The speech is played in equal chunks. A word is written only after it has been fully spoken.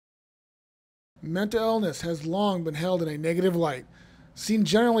Mental illness has long been held in a negative light, seen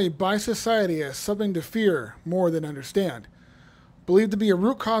generally by society as something to fear more than understand. Believed to be a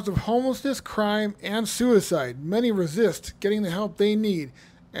root cause of homelessness, crime, and suicide, many resist getting the help they need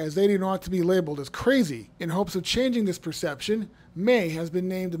as they do not want to be labeled as crazy. In hopes of changing this perception, May has been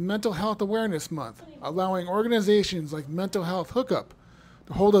named Mental Health Awareness Month, allowing organizations like Mental Health Hookup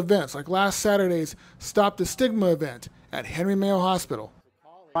to hold events like last Saturday's Stop the Stigma event at Henry Mayo Hospital.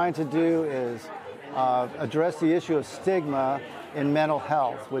 Trying to do is address the issue of stigma in mental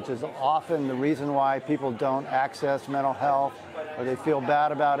health, which is often the reason why people don't access mental health, or they feel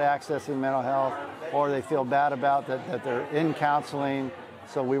bad about accessing mental health, or they feel bad about that they're in counseling.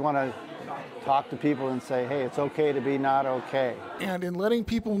 So we want to talk to people and say, hey, it's okay to be not okay. And in letting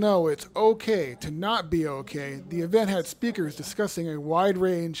people know it's okay to not be okay, the event had speakers discussing a wide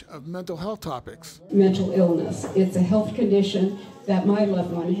range of mental health topics. Mental illness, it's a health condition that my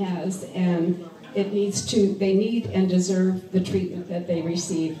loved one has, and they need and deserve the treatment that they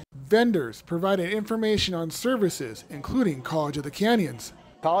receive. Vendors provided information on services, including College of the Canyons.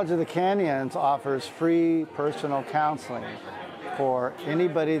 College of the Canyons offers free personal counseling for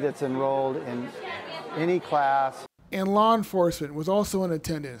anybody that's enrolled in any class. And law enforcement was also in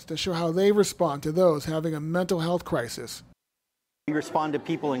attendance to show how they respond to those having a mental health crisis. We respond to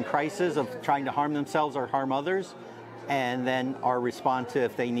people in crisis of trying to harm themselves or harm others, and then our response to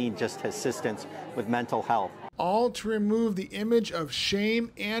if they need just assistance with mental health. All to remove the image of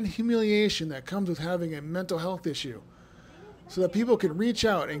shame and humiliation that comes with having a mental health issue, so that people can reach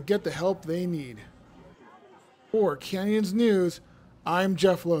out and get the help they need. For Canyons News, I'm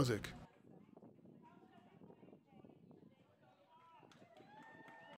Jeff Lozick.